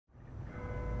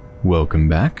Welcome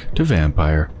back to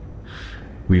Vampyr.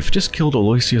 We've just killed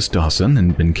Aloysius Dawson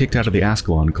and been kicked out of the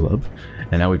Ascalon Club,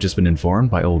 and now we've just been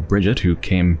informed by old Bridget, who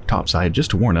came topside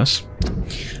just to warn us,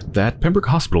 that Pembroke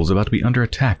Hospital is about to be under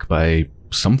attack by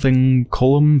something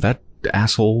McCullum, that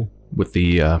asshole with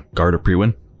the guard of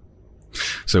Prewin.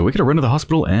 So we gotta run to the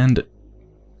hospital and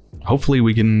hopefully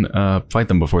we can fight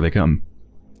them before they come.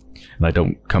 And I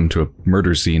don't come to a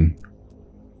murder scene.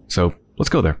 So let's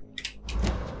go there.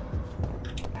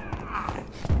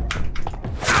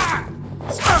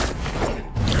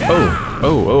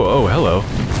 Oh, hello.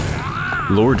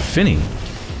 Lord Finney.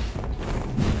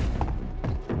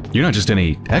 You're not just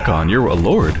any Ekon, you're a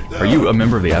lord. Are you a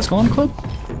member of the Ascalon Club?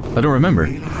 I don't remember.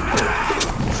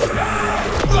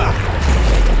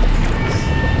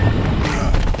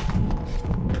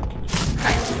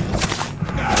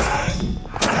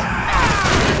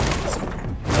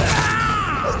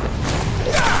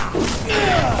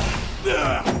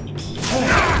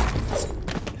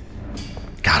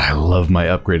 God, I love my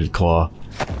upgraded claw.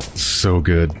 So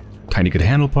good. Tiny good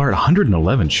handle part,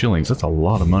 111 shillings. That's a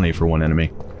lot of money for one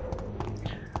enemy.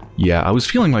 Yeah, I was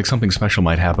feeling like something special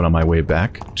might happen on my way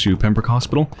back to Pembroke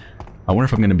Hospital. I wonder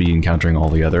if I'm going to be encountering all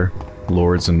the other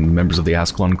lords and members of the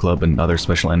Ascalon Club and other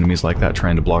special enemies like that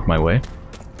trying to block my way.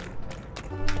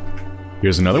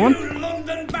 Here's another one. You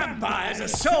London vampires are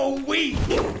so weak.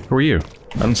 Who are you?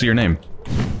 I don't see your name.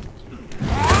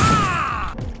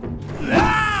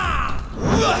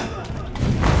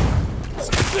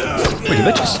 Wait,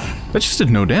 that just did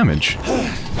no damage.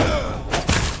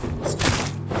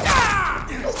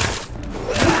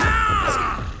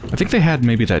 I think they had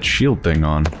maybe that shield thing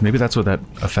on. Maybe that's what that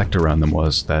effect around them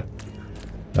was. That,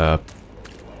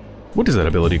 what is that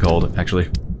ability called, actually?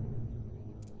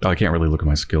 Oh, I can't really look at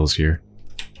my skills here.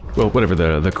 Well, whatever,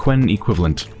 the Quen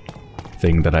equivalent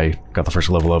thing that I got the first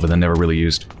level of and then never really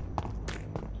used.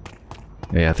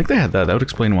 Yeah, I think they had that. That would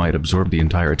explain why it absorbed the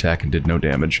entire attack and did no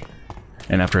damage.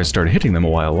 And after I started hitting them a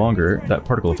while longer, that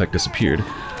particle effect disappeared.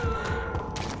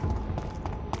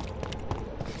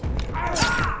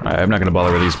 I'm not gonna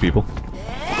bother with these people.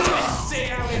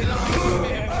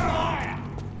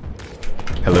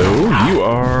 Hello, you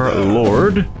are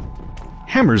Lord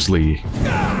Hammersley.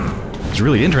 It's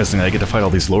really interesting that I get to fight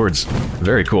all these lords.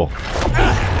 Very cool.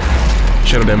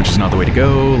 Shadow damage is not the way to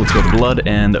go. Let's go with blood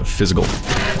and physical.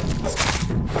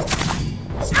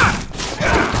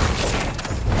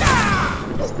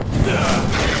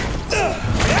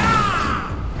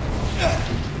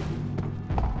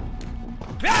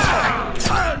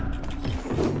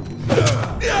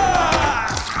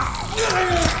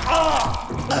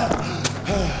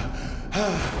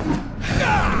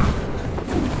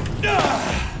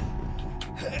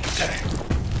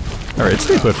 Alright,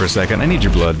 stay put for a second. I need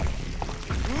your blood.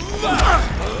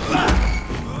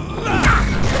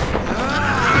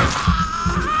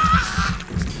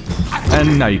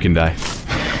 And now you can die.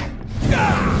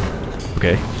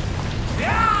 Okay.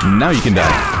 Now you can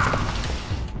die.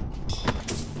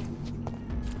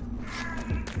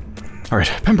 Alright,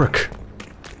 Pembroke.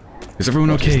 Is everyone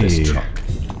okay? What is this truck?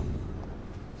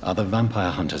 Are the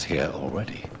vampire hunters here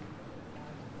already?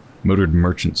 Motored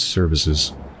Merchant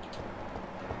Services.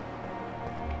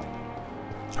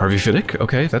 Harvey Fiddick?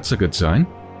 Okay, that's a good sign.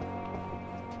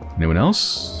 Anyone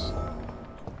else?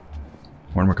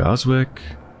 Warren McCoswick?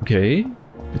 Okay.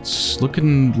 It's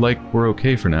looking like we're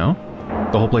okay for now.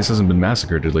 The whole place hasn't been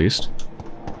massacred, at least.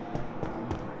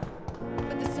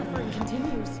 But the suffering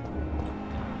continues.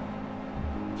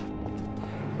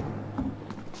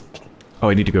 Oh,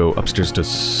 I need to go upstairs to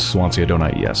Swansea, don't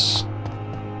I? Yes.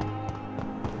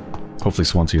 Hopefully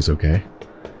Swansea is okay.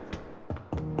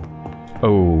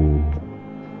 Oh.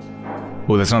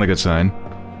 Oh, that's not a good sign.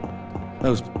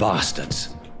 Those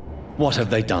bastards. What have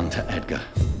they done to Edgar?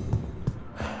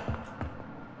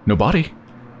 No body.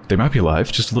 They might be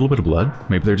alive, just a little bit of blood.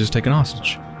 Maybe they're just taken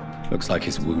hostage. Looks like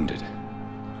he's wounded.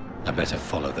 I better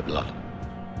follow the blood.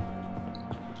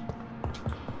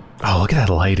 Oh, look at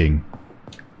that lighting.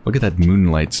 Look at that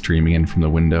moonlight streaming in from the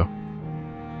window.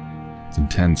 It's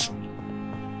intense.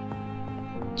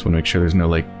 Just want to make sure there's no,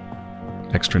 like,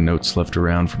 extra notes left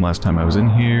around from last time I was in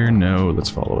here. No, let's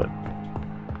follow it.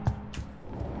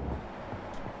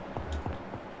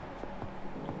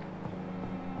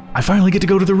 I finally get to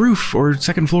go to the roof, or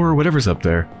second floor, or whatever's up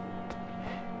there.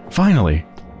 Finally.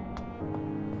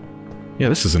 Yeah,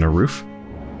 this isn't a roof.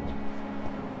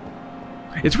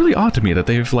 It's really odd to me that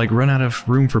they've, like, run out of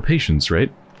room for patients,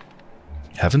 right?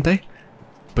 Haven't they?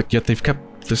 But yet they've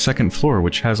kept the second floor,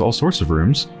 which has all sorts of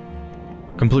rooms,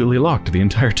 completely locked the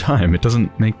entire time. It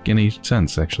doesn't make any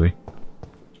sense, actually.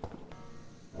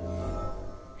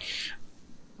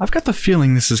 I've got the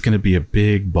feeling this is going to be a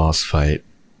big boss fight.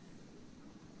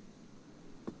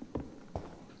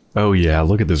 Oh yeah,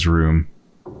 look at this room.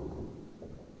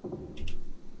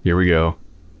 Here we go.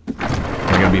 Am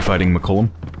I going to be fighting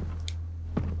McCullum?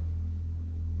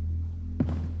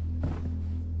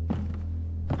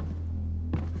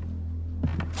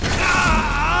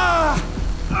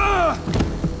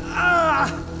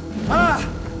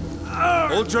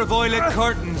 Ultraviolet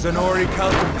curtains and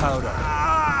orichalcum powder.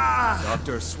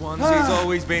 Dr. Swansea's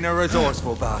always been a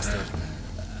resourceful bastard.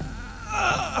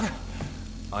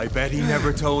 I bet he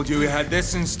never told you he had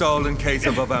this installed in case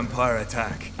of a vampire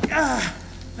attack.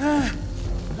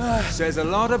 Says a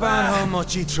lot about how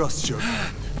much he trusts you.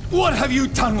 What have you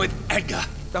done with Edgar?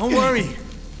 Don't worry.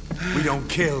 We don't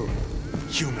kill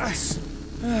humans.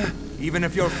 Even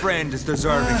if your friend is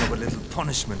deserving of a little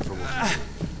punishment for what.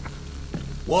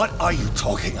 What are you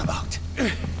talking about?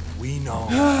 We know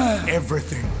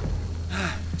everything.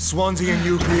 Swansea and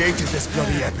you created this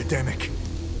bloody epidemic.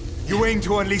 You aim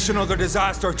to unleash another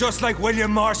disaster, just like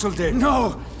William Marshall did.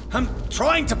 No, I'm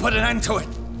trying to put an end to it,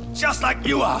 just like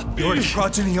you are. You're the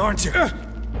progeny, aren't you?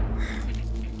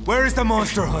 Where is the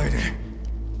monster hiding?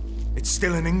 It's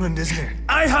still in England, isn't it?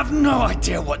 I have no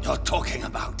idea what you're talking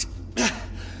about.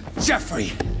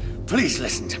 Geoffrey, please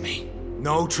listen to me.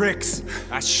 No tricks.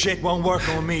 That shit won't work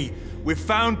on me. We've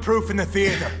found proof in the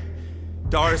theater.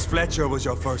 Doris Fletcher was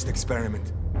your first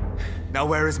experiment. Now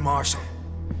where is Marshall?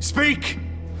 Speak!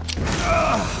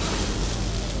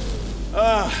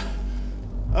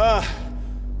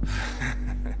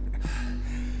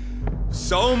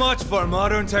 So much for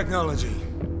modern technology.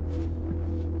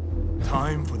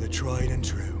 Time for the tried and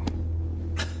true.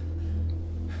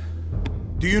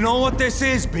 Do you know what this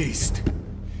is, Beast?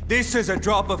 This is a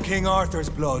drop of King Arthur's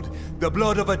blood. The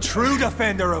blood of a true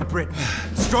defender of Britain.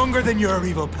 Stronger than your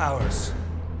evil powers.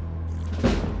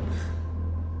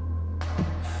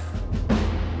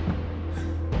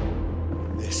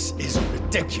 This is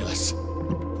ridiculous.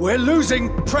 We're losing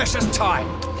precious time.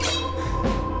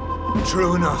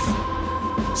 True enough.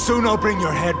 Soon I'll bring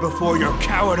your head before your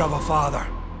coward of a father.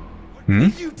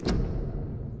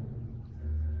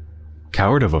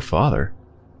 Coward of a father?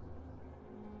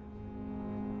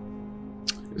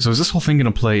 So is this whole thing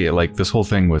gonna play, like, this whole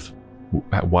thing with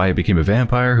why I became a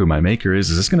vampire, who my maker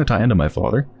is this gonna tie into my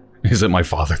father? Is it my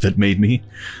father that made me?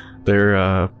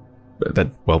 Made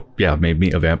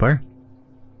me a vampire?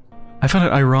 I found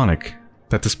it ironic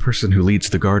that this person who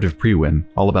leads the Guard of Priwen,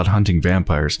 all about hunting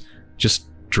vampires, just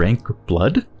drank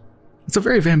blood? It's a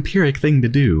very vampiric thing to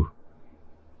do.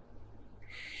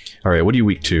 Alright, what are you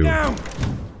weak to? Now.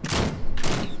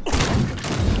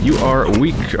 You are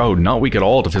weak. Oh, not weak at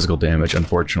all to physical damage,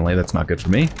 unfortunately. That's not good for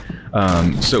me.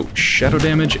 So, shadow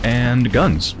damage and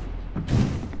guns.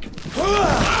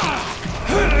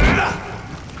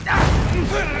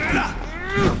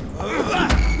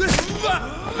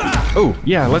 Oh,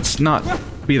 yeah, let's not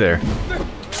be there.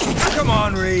 Come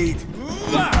on, Reed.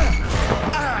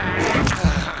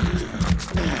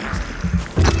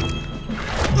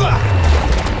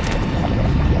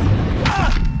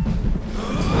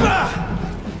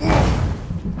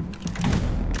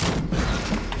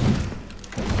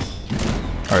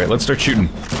 Alright, let's start shooting.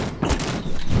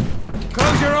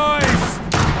 Close your eyes!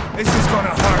 This is gonna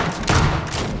hurt.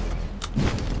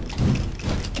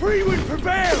 Priwen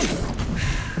prevails!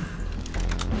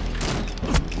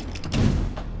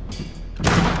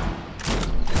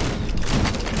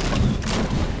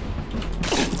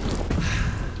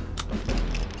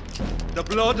 The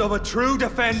blood of a true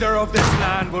defender of this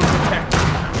land will protect.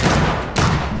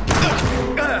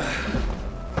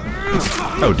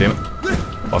 Oh, damn it.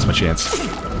 Lost my chance.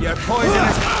 You're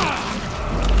poisonous.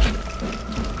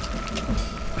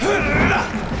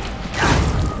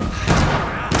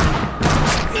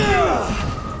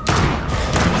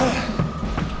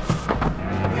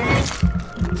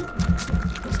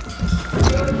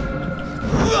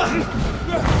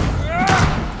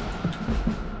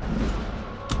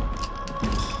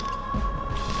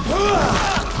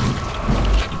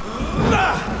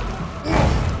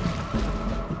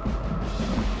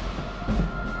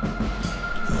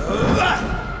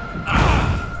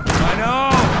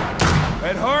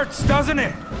 Doesn't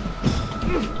it?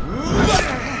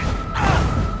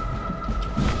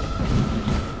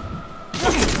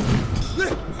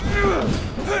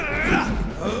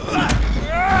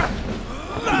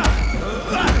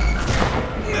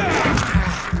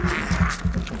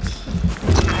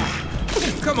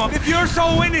 Come on, if you're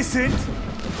so innocent,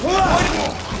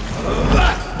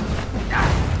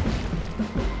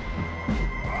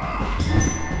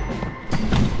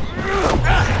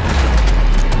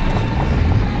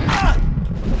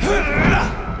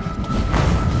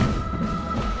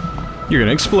 You're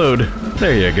gonna explode.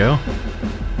 There you go.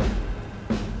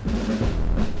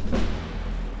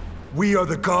 We are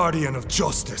the guardian of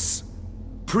justice.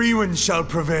 Priwen shall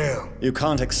prevail. You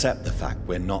can't accept the fact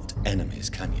we're not enemies,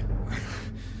 can you?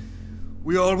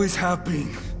 We always have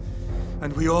been,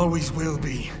 and we always will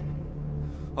be.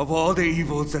 Of all the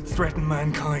evils that threaten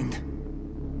mankind,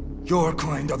 your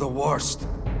kind are the worst.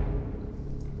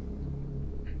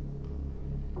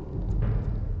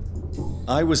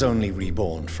 I was only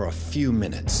reborn for a few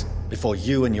minutes before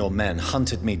you and your men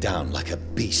hunted me down like a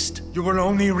beast. You were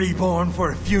only reborn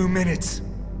for a few minutes,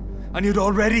 and you'd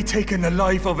already taken the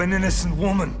life of an innocent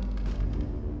woman.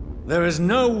 There is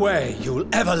no way you'll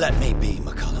ever let me be,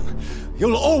 McCullum.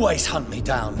 You'll always hunt me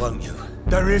down, won't you?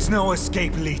 There is no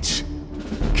escape, Leech.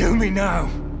 Kill me now,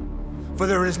 for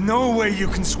there is no way you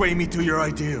can sway me to your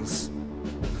ideals.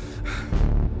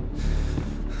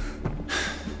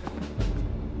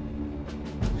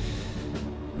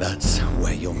 That's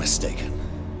where you're mistaken.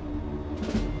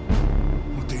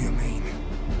 What do you mean?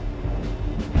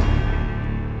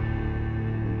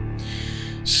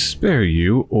 Spare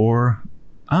you, or...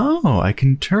 Oh, I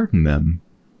can turn them.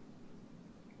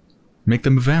 Make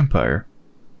them a vampire.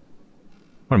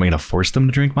 What, am I gonna force them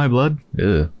to drink my blood?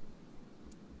 Ugh.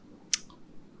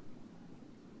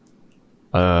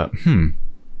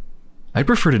 I'd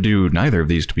prefer to do neither of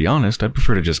these, to be honest. I'd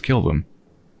prefer to just kill them.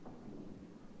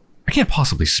 I can't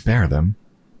possibly spare them.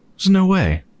 There's no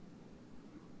way.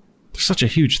 They're such a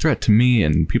huge threat to me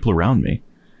and people around me.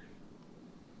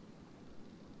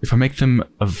 If I make them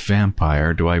a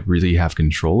vampire, do I really have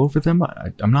control over them?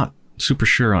 I'm not super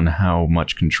sure on how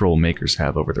much control makers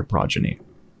have over their progeny.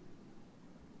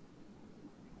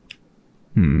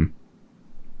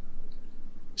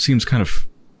 Seems kind of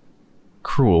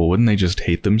cruel. Wouldn't they just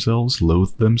hate themselves,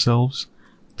 loathe themselves?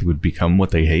 They would become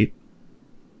what they hate?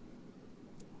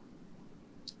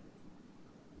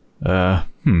 Well,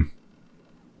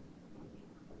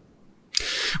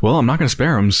 I'm not gonna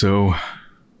spare him, so...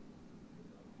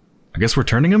 I guess we're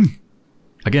turning him?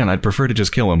 Again, I'd prefer to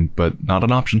just kill him, but not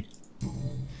an option.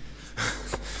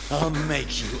 I'll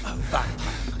make you a vampire.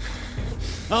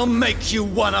 I'll make you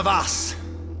one of us!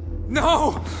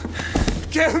 No!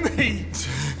 Kill me!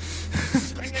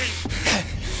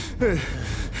 Prepare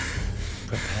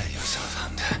yourself,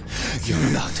 Hunter. You're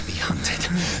about to be hunted,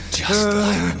 just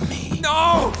like me.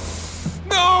 No!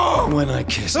 No! When I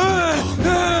kissed my poor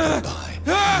mother goodbye,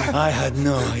 I had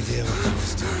no idea what I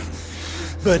was doing.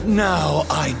 But now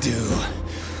I do.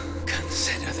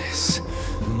 Consider this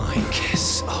my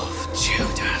kiss of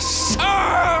Judas.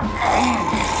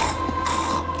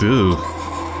 Ew.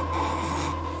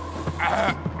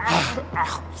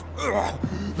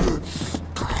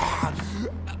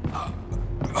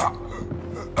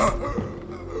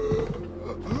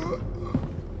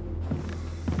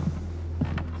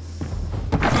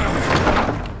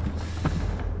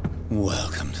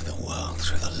 Welcome to the world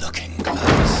through the looking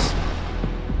glass.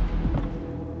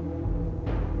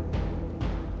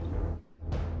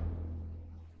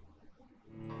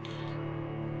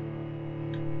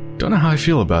 Don't know how I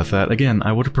feel about that. Again,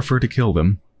 I would have preferred to kill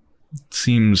them. It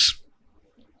seems...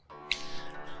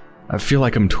 I feel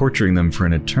like I'm torturing them for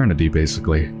an eternity,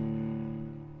 basically.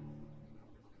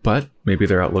 But maybe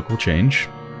their outlook will change,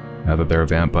 now that they're a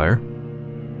vampire.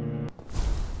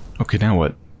 Okay, now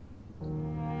what?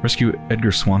 Rescue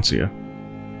Edgar Swansea.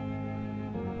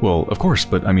 Well, of course,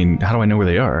 but I mean, how do I know where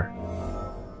they are?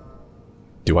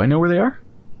 Do I know where they are?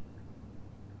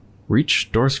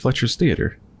 Reach Doris Fletcher's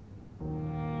theater.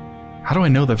 How do I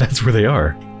know that that's where they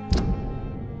are?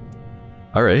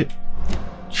 Alright.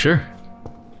 Sure.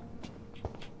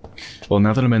 Well,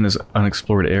 now that I'm in this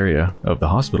unexplored area of the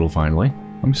hospital finally,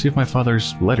 let me see if my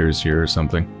father's letter's here or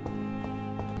something.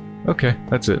 Okay,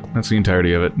 that's it. That's the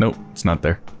entirety of it. Nope, it's not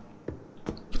there.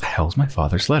 What the hell's my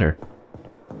father's letter?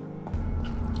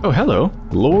 Oh, hello.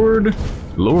 Lord...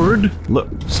 Look,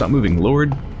 stop moving.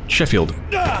 Lord Sheffield.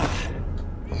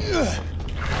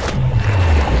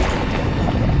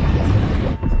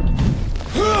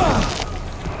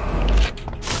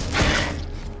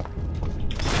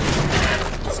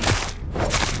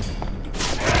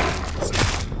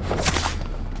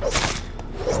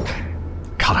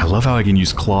 God, I love how I can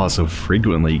use claws so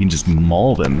frequently. You can just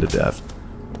maul them to death.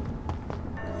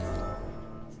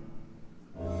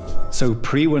 So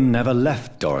Priwen never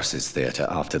left Doris's theater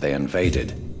after they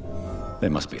invaded. They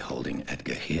must be holding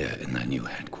Edgar here in their new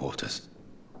headquarters.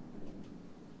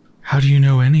 How do you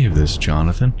know any of this,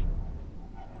 Jonathan?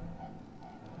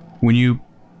 When you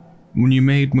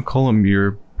made McCullum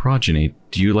your progeny,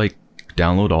 do you, like,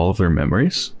 download all of their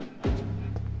memories?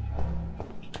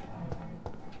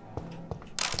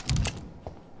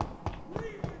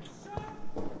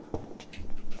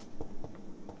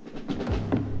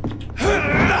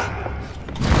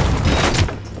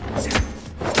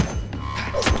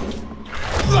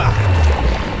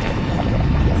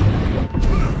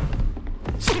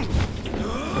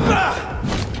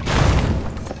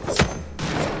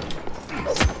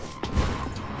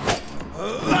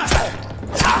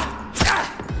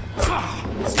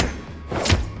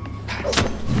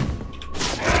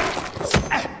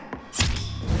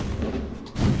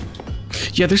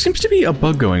 Yeah, there seems to be a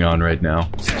bug going on right now,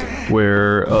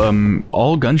 where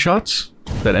all gunshots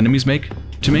that enemies make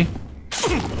to me,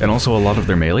 and also a lot of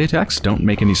their melee attacks, don't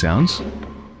make any sounds.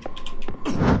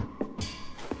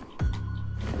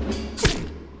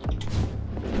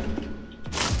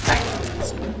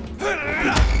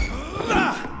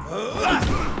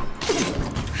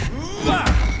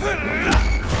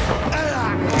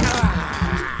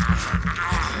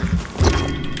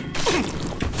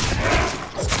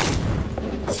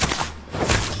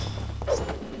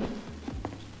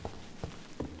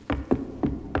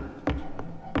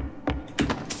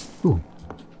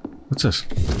 What's this?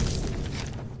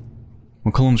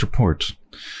 McCullum's report.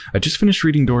 I just finished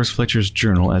reading Doris Fletcher's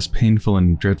journal, as painful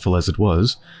and dreadful as it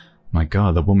was. My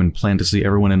god, the woman planned to see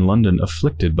everyone in London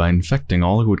afflicted by infecting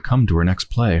all who would come to her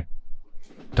next play.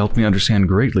 It helped me understand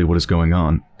greatly what is going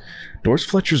on. Doris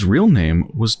Fletcher's real name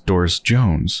was Doris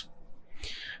Jones.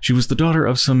 She was the daughter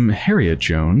of some Harriet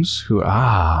Jones, who...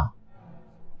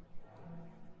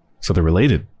 So they're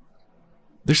related.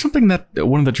 There's something that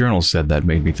one of the journals said that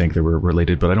made me think they were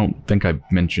related, but I don't think I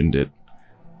mentioned it.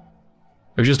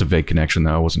 It was just a vague connection,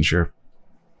 though. I wasn't sure.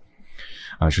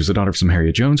 She was the daughter of some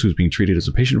Harriet Jones, who was being treated as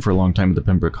a patient for a long time at the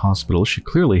Pembroke Hospital. She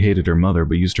clearly hated her mother,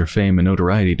 but used her fame and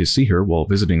notoriety to see her while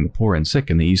visiting the poor and sick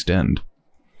in the East End.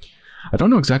 I don't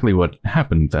know exactly what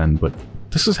happened then, but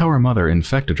this is how her mother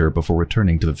infected her before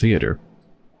returning to the theater,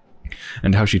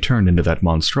 and how she turned into that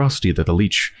monstrosity that the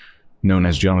leech known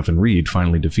as Jonathan Reed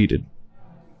finally defeated.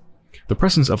 The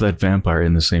presence of that vampire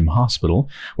in the same hospital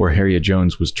where Harriet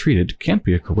Jones was treated can't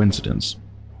be a coincidence.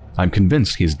 I'm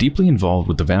convinced he is deeply involved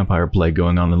with the vampire plague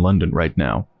going on in London right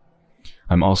now.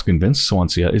 I'm also convinced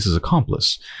Swansea is his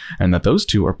accomplice, and that those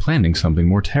two are planning something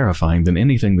more terrifying than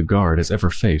anything the Guard has ever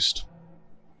faced.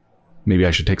 Maybe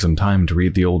I should take some time to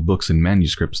read the old books and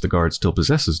manuscripts the Guard still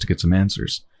possesses to get some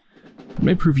answers. It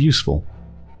may prove useful.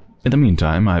 In the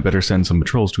meantime, I better send some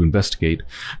patrols to investigate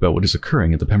about what is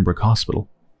occurring at the Pembroke Hospital.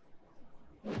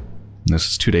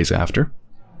 This is 2 days after.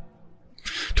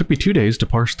 Took me 2 days to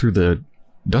parse through the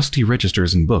dusty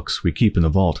registers and books we keep in the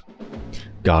vault.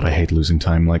 God, I hate losing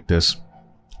time like this.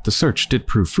 The search did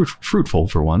prove fruitful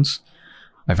for once.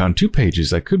 I found 2 pages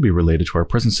that could be related to our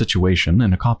present situation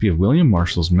and a copy of William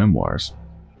Marshall's memoirs.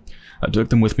 I took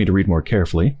them with me to read more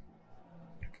carefully.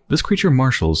 This creature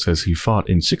Marshall says he fought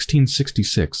in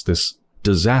 1666 this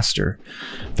disaster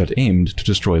that aimed to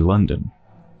destroy London.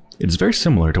 It is very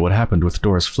similar to what happened with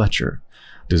Doris Fletcher.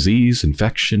 Disease,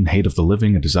 infection, hate of the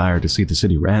living, a desire to see the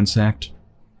city ransacked.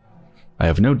 I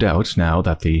have no doubt now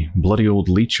that the bloody old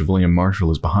leech of William Marshall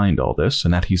is behind all this,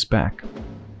 and that he's back.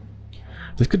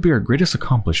 This could be our greatest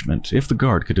accomplishment, if the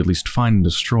Guard could at least find and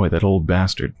destroy that old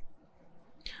bastard.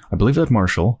 I believe that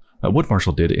what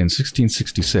Marshall did in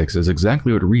 1666 is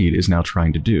exactly what Reed is now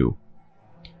trying to do.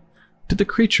 Did the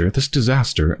creature, this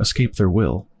disaster, escape their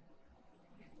will?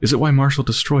 Is it why Marshall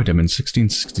destroyed him in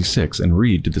 1666 and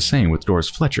Reed did the same with Doris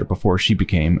Fletcher before she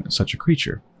became such a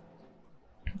creature?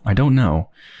 I don't know,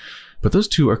 but those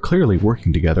two are clearly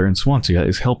working together and Swansea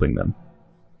is helping them.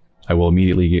 I will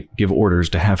immediately give orders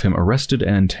to have him arrested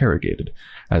and interrogated.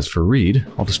 As for Reed,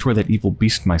 I'll destroy that evil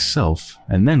beast myself,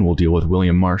 and then we'll deal with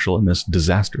William Marshall and this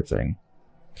disaster thing.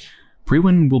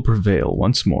 Brewin will prevail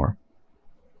once more.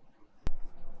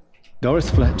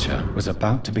 Doris Fletcher was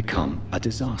about to become a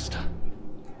disaster.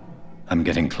 I'm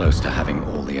getting close to having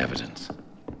all the evidence.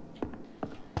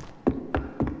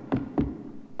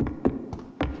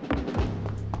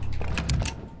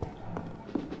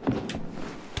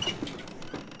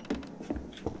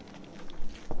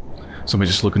 Somebody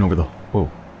just looking over the...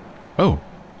 Whoa. Oh!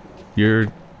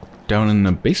 You're down in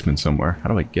the basement somewhere. How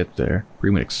do I get there?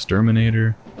 Freeman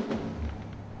Exterminator.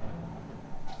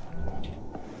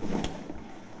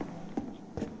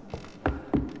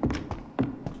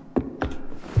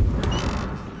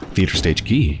 Theater stage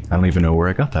key. I don't even know where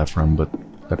I got that from, but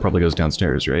that probably goes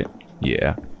downstairs, right?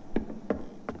 Yeah.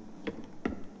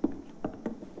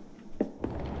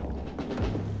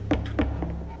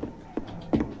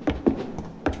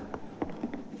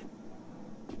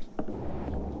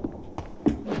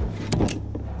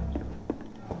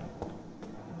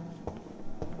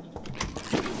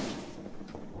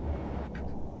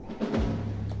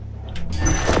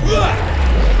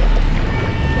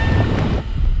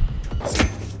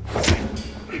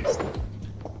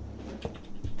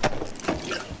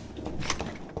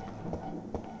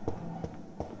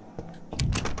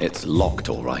 It's locked,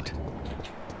 all right.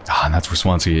 Ah, and that's where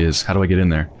Swansea is. How do I get in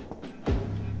there?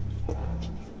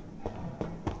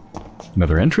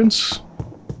 Another entrance?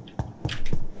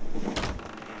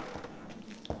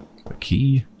 A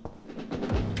key?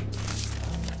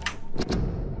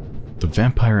 The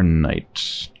Vampire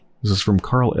Knight. This is from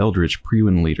Carl Eldridge,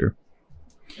 Pre-Win Leader.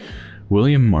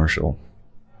 William Marshall.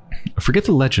 Forget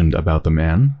the legend about the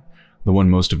man, the one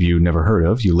most of you never heard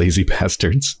of, you lazy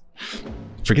bastards.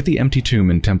 Forget the empty tomb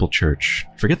in Temple Church.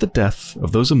 Forget the death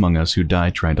of those among us who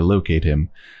died trying to locate him.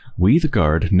 We, the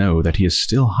guard, know that he is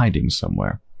still hiding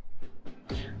somewhere.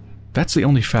 That's the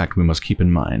only fact we must keep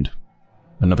in mind.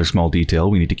 Another small detail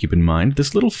we need to keep in mind,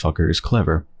 this little fucker is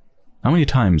clever. How many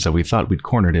times have we thought we'd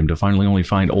cornered him to finally only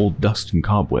find old dust and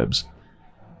cobwebs?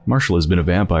 Marshall has been a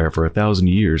vampire for 1,000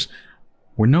 years.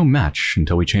 We're no match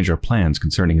until we change our plans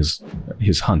concerning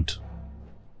his hunt.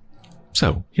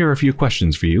 So, here are a few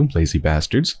questions for you, lazy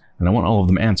bastards, and I want all of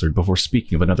them answered before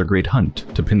speaking of another great hunt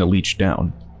to pin the leech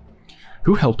down.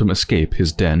 Who helped him escape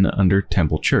his den under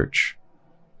Temple Church?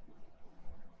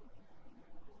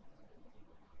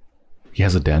 He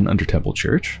has a den under Temple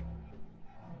Church?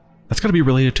 That's gotta be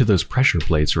related to those pressure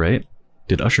plates, right?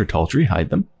 Did Usher Taltry hide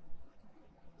them?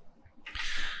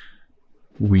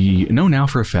 We know now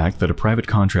for a fact that a private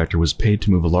contractor was paid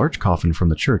to move a large coffin from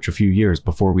the church a few years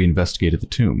before we investigated the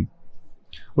tomb.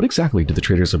 What exactly did the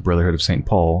Traders of Brotherhood of St.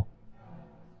 Paul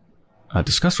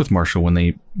discuss with Marshall when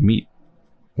they meet?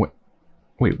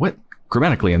 Wait, what?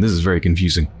 Grammatically, and this is very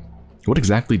confusing. What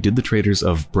exactly did the Traders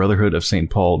of Brotherhood of St.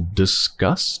 Paul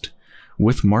discuss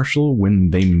with Marshall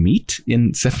when they meet in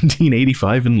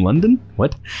 1785 in London?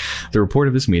 What? The report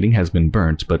of this meeting has been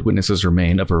burnt, but witnesses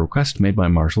remain of a request made by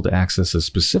Marshall to access a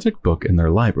specific book in their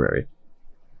library.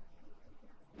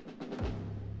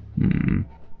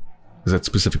 Is that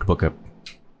specific book a,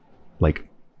 like,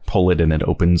 pull it and it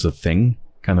opens a thing?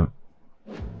 Kind of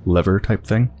lever type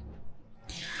thing?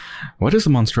 Why does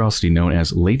the monstrosity known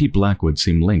as Lady Blackwood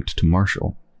seem linked to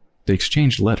Marshall? They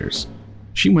exchanged letters.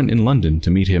 She went in London to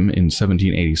meet him in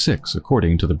 1786,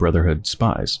 according to the Brotherhood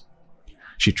spies.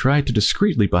 She tried to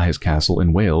discreetly buy his castle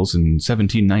in Wales in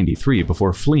 1793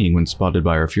 before fleeing when spotted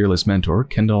by our fearless mentor,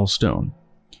 Kendall Stone.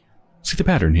 See the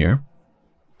pattern here?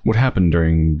 What happened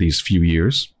during these few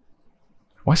years?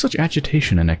 Why such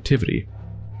agitation and activity?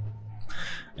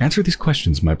 Answer these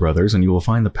questions, my brothers, and you will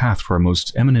find the path for our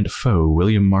most eminent foe,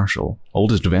 William Marshall,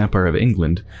 oldest vampire of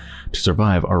England, to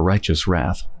survive our righteous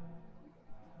wrath.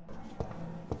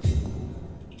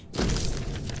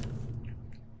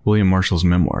 William Marshall's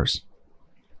memoirs.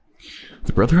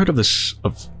 The Brotherhood of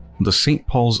the St.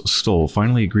 Paul's Stole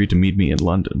finally agreed to meet me in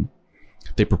London.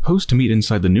 They proposed to meet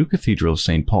inside the new Cathedral of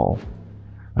St. Paul.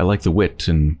 I like the wit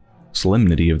and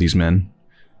solemnity of these men.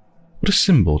 What a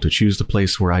symbol to choose the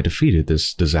place where I defeated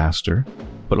this disaster,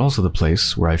 but also the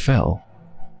place where I fell.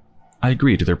 I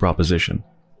agreed to their proposition.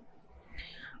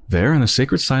 There, in the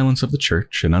sacred silence of the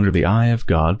church and under the eye of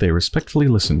God, they respectfully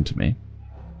listened to me.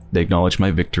 They acknowledged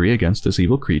my victory against this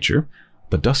evil creature,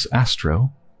 the Dus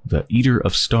Astro, the Eater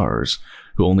of Stars,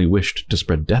 who only wished to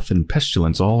spread death and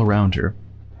pestilence all around her.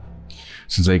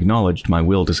 Since they acknowledged my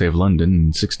will to save London in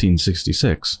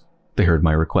 1666, they heard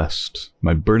my request,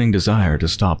 my burning desire to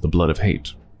stop the blood of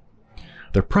hate.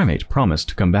 Their primate promised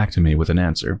to come back to me with an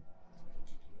answer.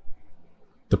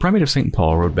 The primate of St.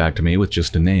 Paul wrote back to me with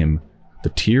just a name, the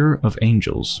Tear of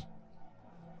Angels.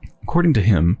 According to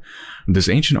him, this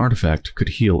ancient artifact could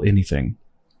heal anything,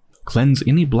 cleanse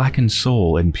any blackened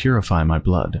soul, and purify my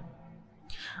blood.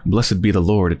 Blessed be the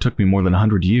Lord, it took me more than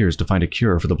 100 years to find a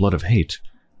cure for the blood of hate,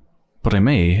 but I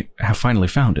may have finally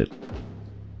found it.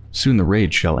 Soon the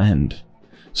rage shall end.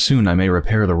 Soon I may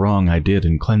repair the wrong I did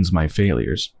and cleanse my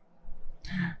failures.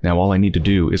 Now all I need to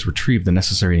do is retrieve the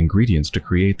necessary ingredients to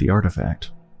create the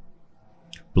artifact.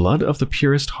 Blood of the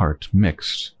purest heart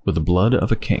mixed with the blood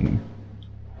of a king.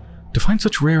 To find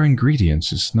such rare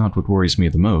ingredients is not what worries me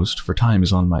the most, for time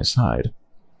is on my side.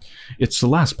 It's the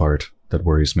last part that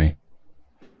worries me.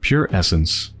 Pure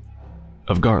essence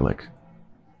of garlic.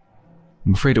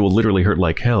 I'm afraid it will literally hurt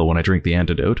like hell when I drink the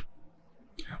antidote.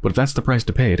 But if that's the price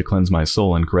to pay to cleanse my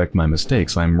soul and correct my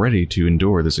mistakes, I'm ready to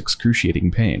endure this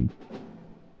excruciating pain.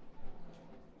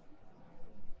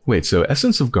 Wait, so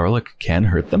essence of garlic can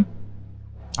hurt them?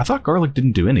 I thought garlic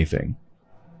didn't do anything,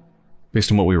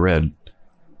 based on what we read.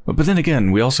 But then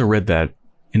again, we also read that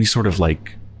any sort of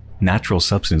like natural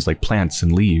substance, like plants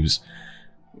and leaves,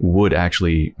 would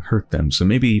actually hurt them. So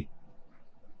maybe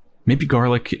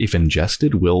garlic, if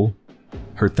ingested, will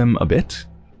hurt them a bit?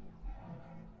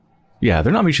 Yeah,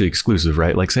 they're not mutually exclusive,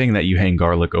 right? Like saying that you hang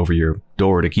garlic over your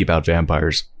door to keep out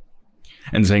vampires,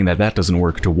 and saying that that doesn't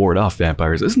work to ward off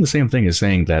vampires isn't the same thing as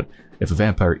saying that if a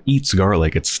vampire eats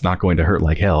garlic, it's not going to hurt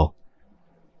like hell.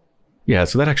 Yeah,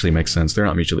 so that actually makes sense. They're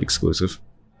not mutually exclusive.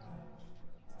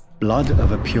 Blood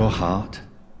of a pure heart,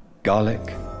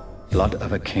 garlic, blood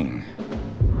of a king.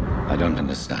 I don't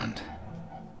understand.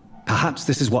 Perhaps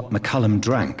this is what McCullum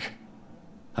drank.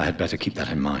 I had better keep that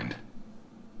in mind.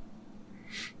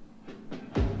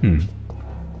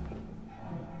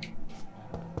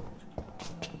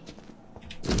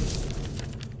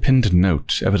 Pinned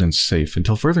note. Evidence safe.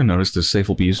 Until further notice, this safe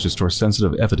will be used to store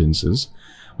sensitive evidences.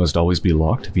 Must always be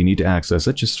locked. If you need to access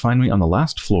it, just find me on the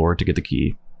last floor to get the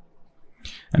key.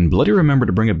 And bloody remember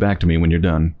to bring it back to me when you're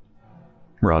done.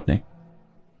 Rodney.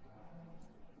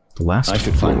 The last floor. I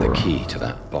should find the key to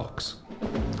that box.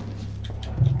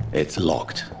 It's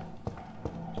locked.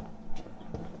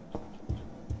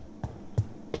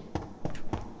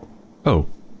 Oh,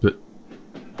 but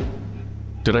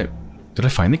did I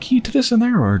find the key to this in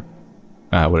there, or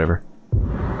whatever.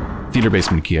 Theater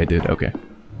basement key, I did. Okay.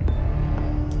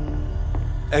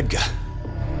 Edgar.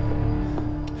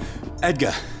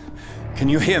 Edgar, can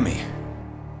you hear me?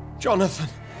 Jonathan,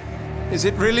 is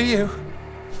it really you?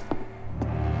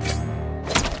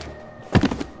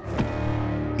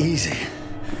 Easy.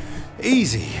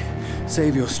 Easy.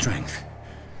 Save your strength.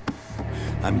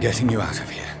 I'm getting you out of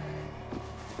here.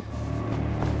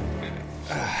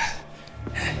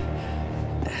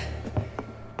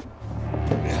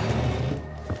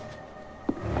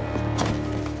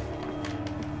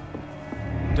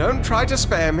 Don't try to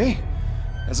spare me.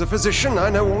 As a physician,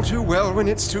 I know all too well when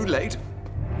it's too late.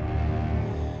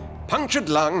 Punctured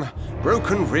lung,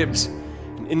 broken ribs,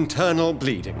 and internal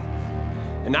bleeding.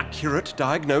 An accurate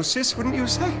diagnosis, wouldn't you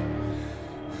say?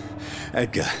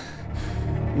 Edgar,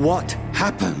 what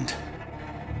happened?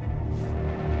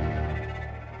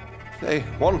 They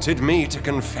wanted me to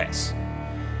confess.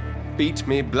 Beat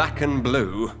me black and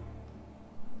blue.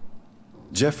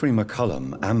 Geoffrey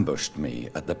McCullum ambushed me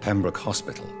at the Pembroke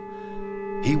Hospital.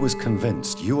 He was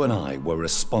convinced you and I were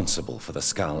responsible for the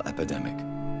Skal epidemic.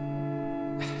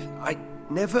 I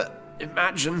never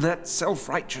imagined that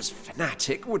self-righteous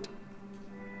fanatic would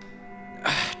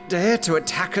dare to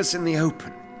attack us in the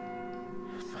open.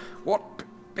 What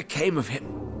became of him?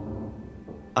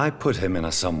 I put him in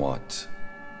a somewhat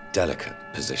delicate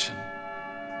position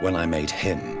when I made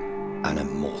him an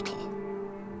immortal.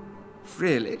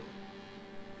 Really?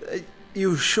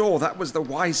 You sure that was the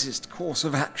wisest course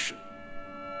of action?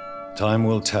 Time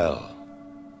will tell.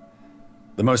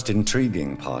 The most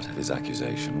intriguing part of his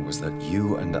accusation was that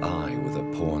you and I were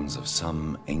the pawns of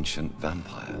some ancient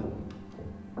vampire.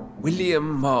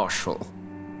 William Marshall.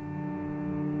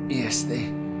 Yes,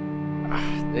 they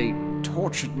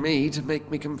tortured me to make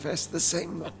me confess the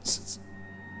same nonsense.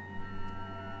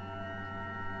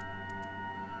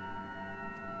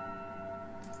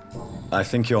 I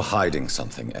think you're hiding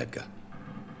something, Edgar.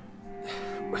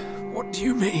 What do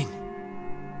you mean?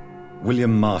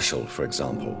 William Marshall, for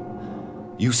example.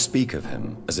 You speak of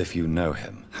him as if you know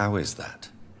him. How is that?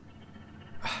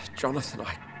 Jonathan,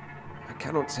 I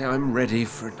cannot say I'm ready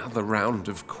for another round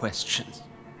of questions.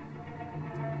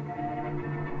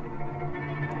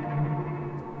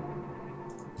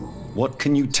 What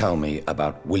can you tell me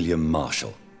about William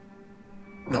Marshall?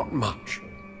 Not much.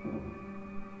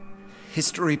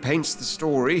 History paints the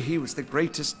story he was the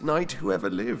greatest knight who ever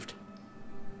lived.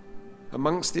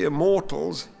 Amongst the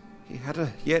immortals, he had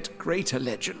a yet greater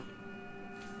legend.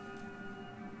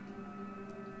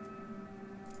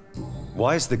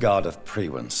 Why is the Guard of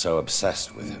Priwen so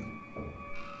obsessed with him?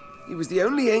 He was the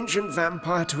only ancient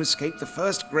vampire to escape the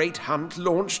first great hunt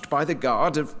launched by the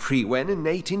Guard of Priwen in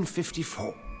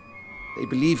 1854. They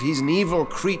believe he's an evil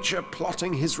creature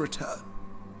plotting his return.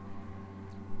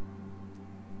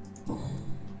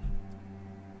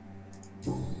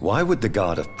 Why would the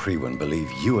Guard of Priwen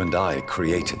believe you and I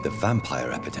created the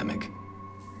vampire epidemic?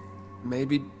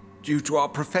 Maybe due to our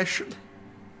profession.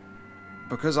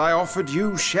 Because I offered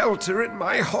you shelter in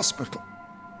my hospital.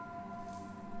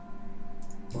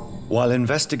 While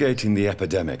investigating the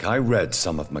epidemic, I read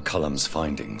some of McCullum's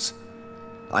findings.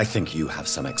 I think you have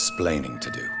some explaining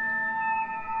to do.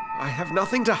 I have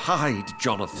nothing to hide,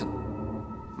 Jonathan.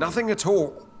 Nothing at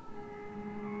all.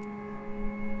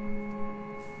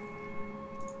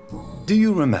 Do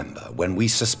you remember when we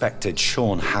suspected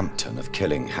Sean Hampton of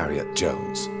killing Harriet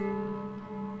Jones?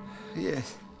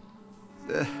 Yes.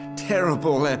 The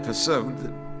terrible episode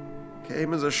that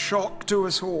came as a shock to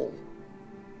us all.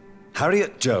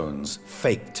 Harriet Jones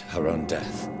faked her own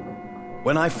death.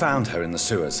 When I found her in the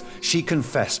sewers, she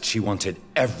confessed she wanted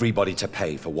everybody to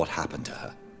pay for what happened to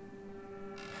her.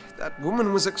 That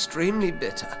woman was extremely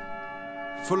bitter,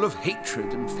 full of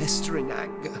hatred and festering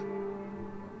anger.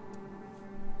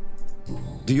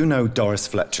 Do you know Doris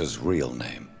Fletcher's real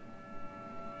name?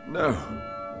 No,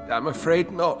 I'm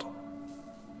afraid not.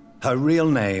 Her real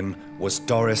name was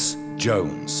Doris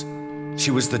Jones.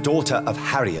 She was the daughter of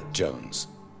Harriet Jones.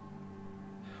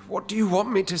 What do you want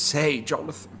me to say,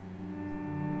 Jonathan?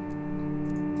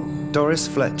 Doris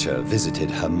Fletcher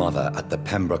visited her mother at the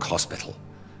Pembroke Hospital.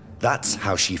 That's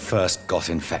how she first got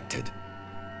infected.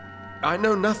 I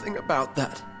know nothing about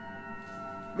that.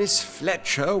 Miss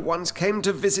Fletcher once came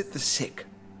to visit the sick.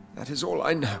 That is all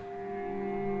I know.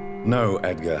 No,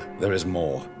 Edgar, there is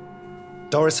more.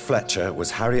 Doris Fletcher was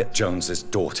Harriet Jones's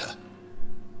daughter.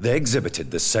 They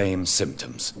exhibited the same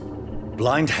symptoms: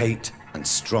 blind hate and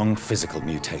strong physical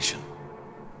mutation.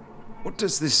 What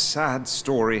does this sad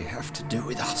story have to do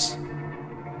with us?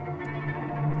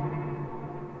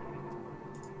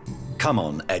 Come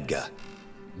on, Edgar.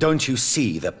 Don't you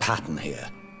see the pattern here?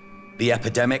 The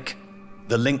epidemic,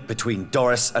 the link between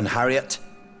Doris and Harriet,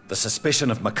 the suspicion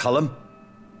of McCullum.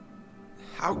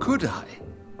 How could I?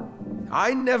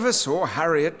 I never saw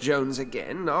Harriet Jones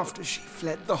again after she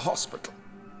fled the hospital.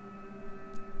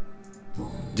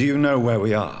 Do you know where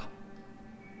we are?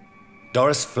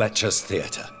 Doris Fletcher's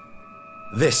theatre.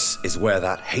 This is where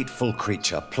that hateful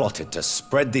creature plotted to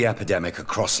spread the epidemic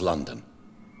across London.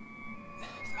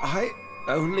 I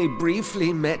only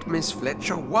briefly met Miss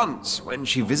Fletcher once when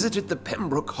she visited the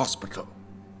Pembroke Hospital.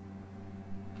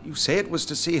 You say it was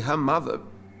to see her mother.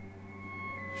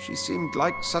 She seemed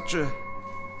like such a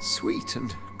sweet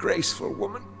and graceful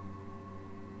woman.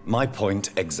 My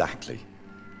point exactly.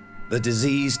 The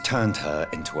disease turned her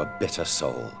into a bitter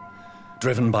soul,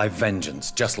 driven by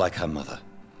vengeance just like her mother.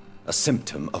 A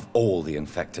symptom of all the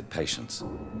infected patients.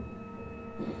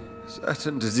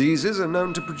 Certain diseases are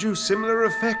known to produce similar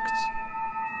effects.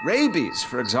 Rabies,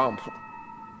 for example.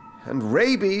 And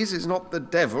rabies is not the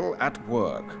devil at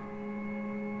work.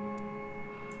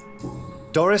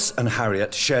 Doris and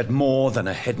Harriet shared more than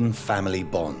a hidden family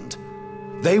bond.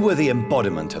 They were the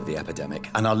embodiment of the epidemic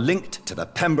and are linked to the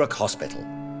Pembroke Hospital.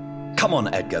 Come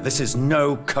on, Edgar, this is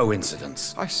no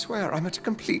coincidence. I swear I'm at a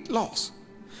complete loss.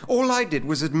 All I did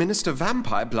was administer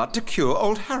vampire blood to cure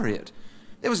old Harriet.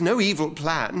 There was no evil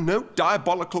plan, no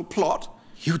diabolical plot.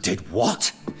 You did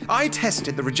what? I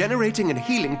tested the regenerating and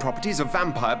healing properties of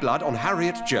vampire blood on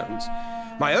Harriet Jones.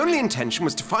 My only intention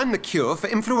was to find the cure for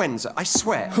influenza, I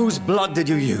swear. Whose blood did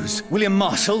you use? William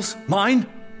Marshall's? Mine?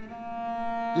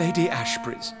 Lady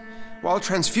Ashbury's. While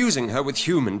transfusing her with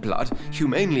human blood,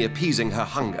 humanely appeasing her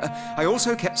hunger, I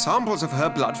also kept samples of her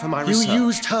blood for my research. You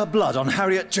used her blood on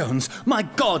Harriet Jones? My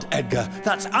God, Edgar,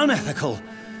 that's unethical.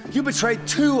 You betrayed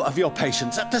 2 of your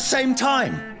patients at the same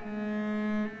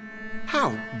time.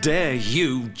 How dare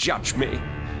you judge me?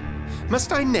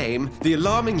 Must I name the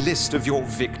alarming list of your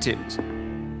victims?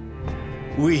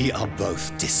 We are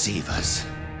both deceivers.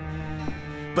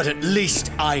 But at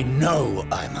least I know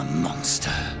I'm a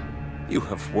monster. You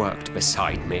have worked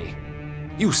beside me.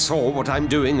 You saw what I'm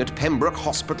doing at Pembroke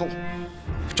Hospital.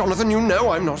 Jonathan, you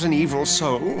know I'm not an evil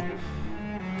soul.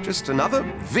 Just another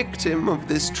victim of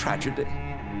this tragedy.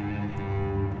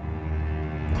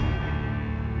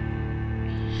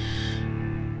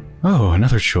 Oh,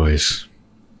 another choice.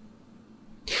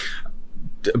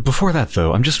 Before that,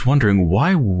 though, I'm just wondering,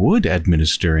 why would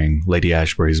administering Lady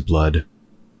Ashbury's blood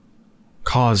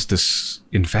cause this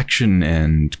infection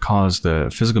and cause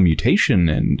the physical mutation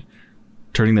and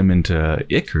turning them into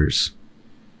ichors?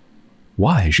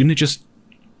 Why? Shouldn't it just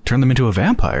turn them into a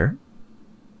vampire?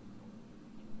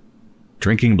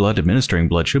 Drinking blood, administering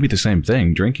blood should be the same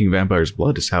thing. Drinking vampire's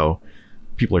blood is how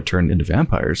people are turned into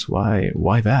vampires.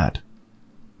 Why that?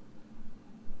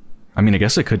 I mean, I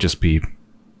guess it could just be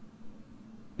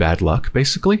bad luck,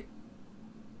 basically.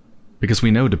 Because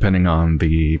we know, depending on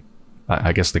the,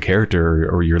 I guess, the character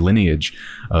or your lineage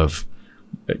of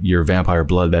your vampire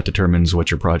blood, that determines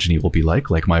what your progeny will be like.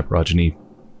 Like my progeny,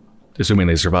 assuming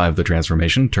they survive the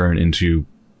transformation, turn into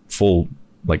full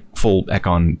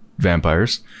Ekon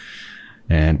vampires.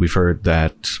 And we've heard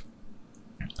that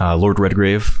Lord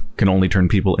Redgrave can only turn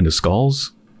people into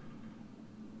skulls.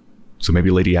 So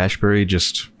maybe Lady Ashbury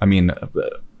just, I mean,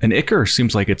 an ichor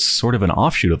seems like it's sort of an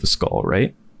offshoot of a skull,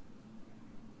 right?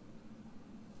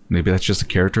 Maybe that's just a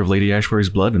character of Lady Ashbury's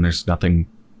blood and there's nothing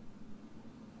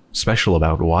special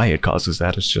about why it causes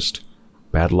that. It's just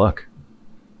bad luck.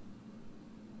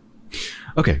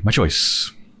 Okay, my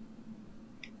choice.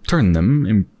 Turn them,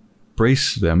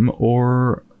 embrace them,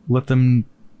 or let them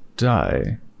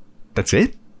die. That's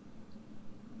it?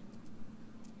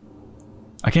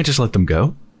 I can't just let them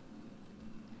go?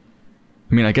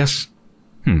 I mean, I guess...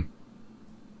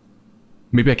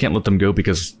 Maybe I can't let them go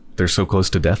because they're so close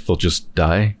to death they'll just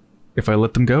die if I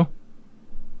let them go?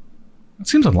 It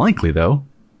seems unlikely, though.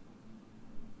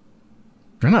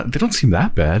 They don't seem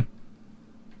that bad.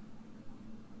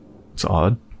 It's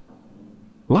odd.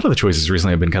 A lot of the choices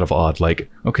recently have been kind of odd, like,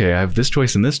 okay, I have this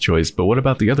choice and this choice, but what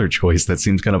about the other choice that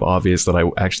seems kind of obvious that I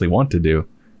actually want to do?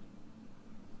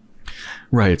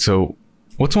 Right, so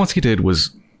what Swansky did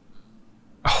was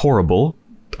horrible,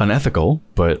 unethical,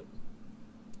 but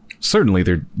certainly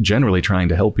they're generally trying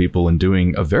to help people and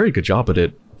doing a very good job at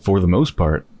it for the most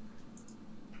part.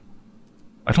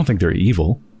 I don't think they're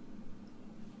evil.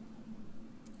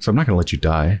 So I'm not going to let you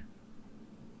die.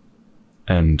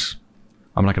 And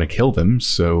I'm not going to kill them,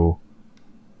 so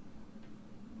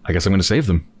I guess I'm going to save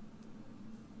them.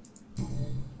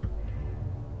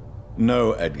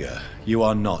 No, Edgar, you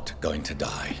are not going to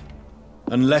die.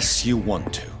 Unless you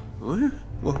want to.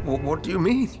 What do you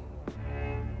mean?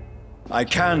 I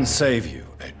can save you,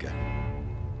 Edgar.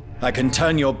 I can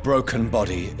turn your broken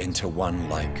body into one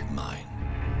like mine.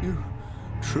 You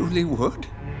truly would?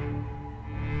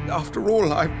 After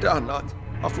all I've done,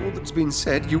 after all that's been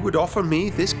said, you would offer me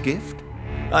this gift?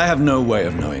 I have no way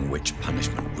of knowing which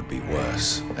punishment would be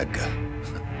worse, Edgar.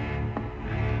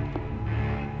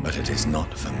 But it is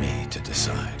not for me to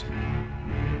decide.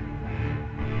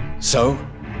 So?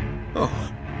 Oh,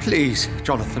 please,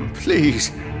 Jonathan,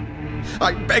 please.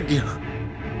 I beg you.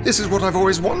 This is what I've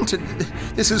always wanted.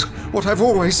 This is what I've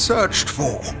always searched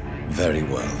for. Very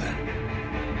well, then.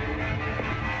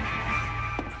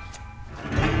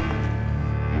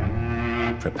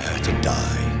 Prepare to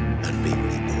die and be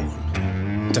reborn.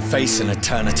 To face an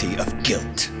eternity of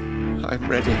guilt. I'm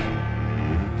ready.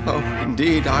 Oh,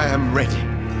 indeed, I am ready.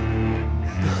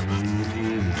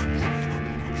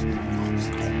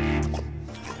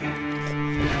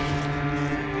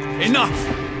 Enough!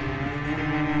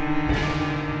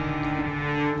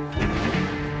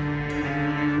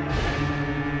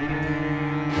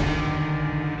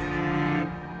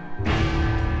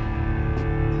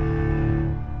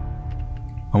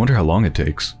 I wonder how long it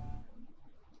takes.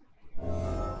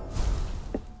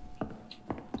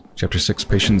 Chapter 6,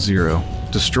 Patient 0.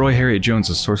 Destroy Harriet Jones,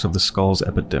 the source of the Skulls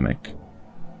epidemic.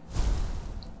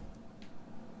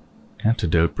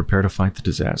 Antidote, prepare to fight the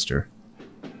disaster.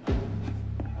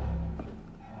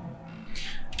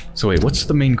 So wait, what's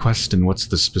the main quest and what's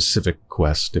the specific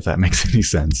quest, if that makes any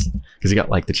sense? Because you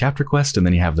got like the chapter quest and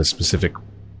then you have the specific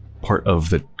part of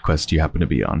the quest you happen to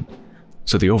be on.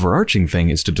 So the overarching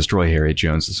thing is to destroy Harriet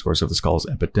Jones, the source of the Skulls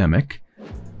epidemic.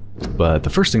 But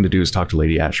the first thing to do is talk to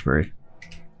Lady Ashbury.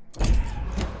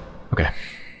 Okay.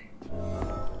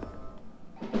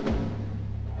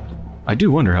 I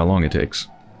do wonder how long it takes.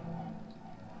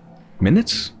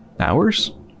 Minutes?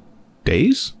 Hours?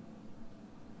 Days?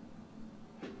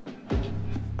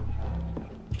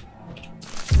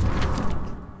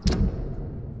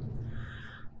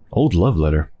 Old love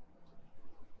letter.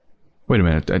 Wait a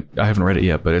minute, I haven't read it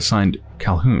yet, but it's signed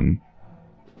Calhoun.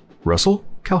 Russell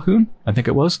Calhoun? I think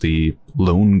it was, the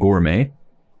lone gourmet.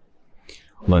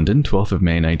 London, 12th of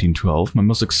May, 1912. My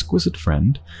most exquisite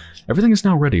friend. Everything is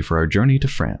now ready for our journey to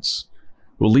France.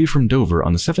 We'll leave from Dover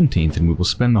on the 17th and we will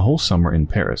spend the whole summer in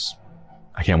Paris.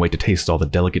 I can't wait to taste all the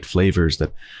delicate flavors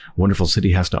that wonderful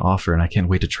city has to offer, and I can't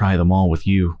wait to try them all with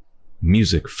you.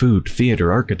 Music, food,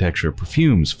 theater, architecture,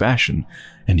 perfumes, fashion,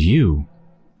 and you.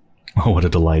 Oh, what a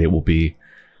delight it will be.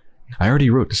 I already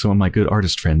wrote to some of my good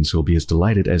artist friends who will be as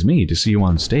delighted as me to see you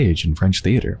on stage in French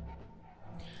theater.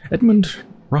 Edmund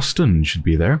Rostun should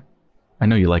be there. I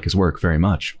know you like his work very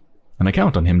much, and I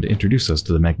count on him to introduce us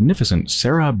to the magnificent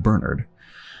Sarah Bernard.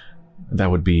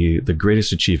 That would be the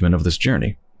greatest achievement of this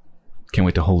journey. Can't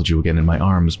wait to hold you again in my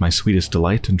arms, my sweetest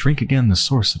delight, and drink again the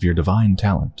source of your divine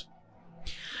talent.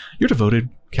 Your devoted,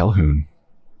 Calhoun.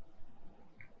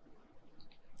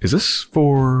 Is this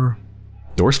for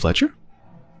Doris Fletcher?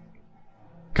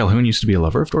 Calhoun used to be a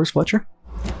lover of Doris Fletcher?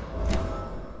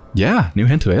 Yeah, new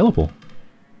hint available.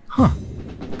 Huh.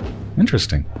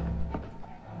 Interesting.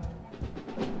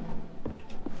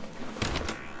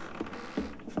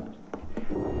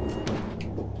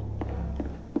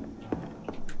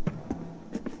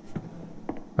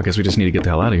 I guess we just need to get the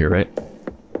hell out of here, right?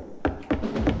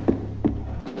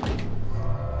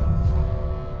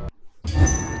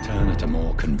 Return at a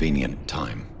more convenient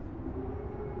time.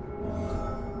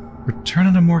 Return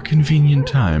at a more convenient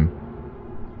time.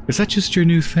 Is that just your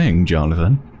new thing,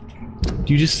 Jonathan?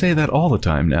 Do you just say that all the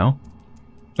time now?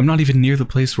 I'm not even near the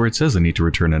place where it says I need to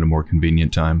return at a more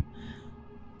convenient time.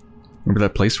 Remember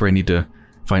that place where I need to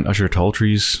find Usher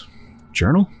Taltry's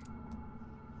journal?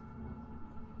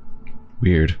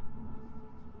 Weird.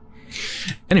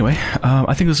 Anyway,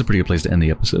 I think this is a pretty good place to end the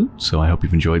episode, so I hope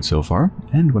you've enjoyed so far,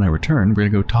 and when I return, we're gonna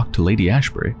go talk to Lady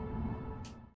Ashbury.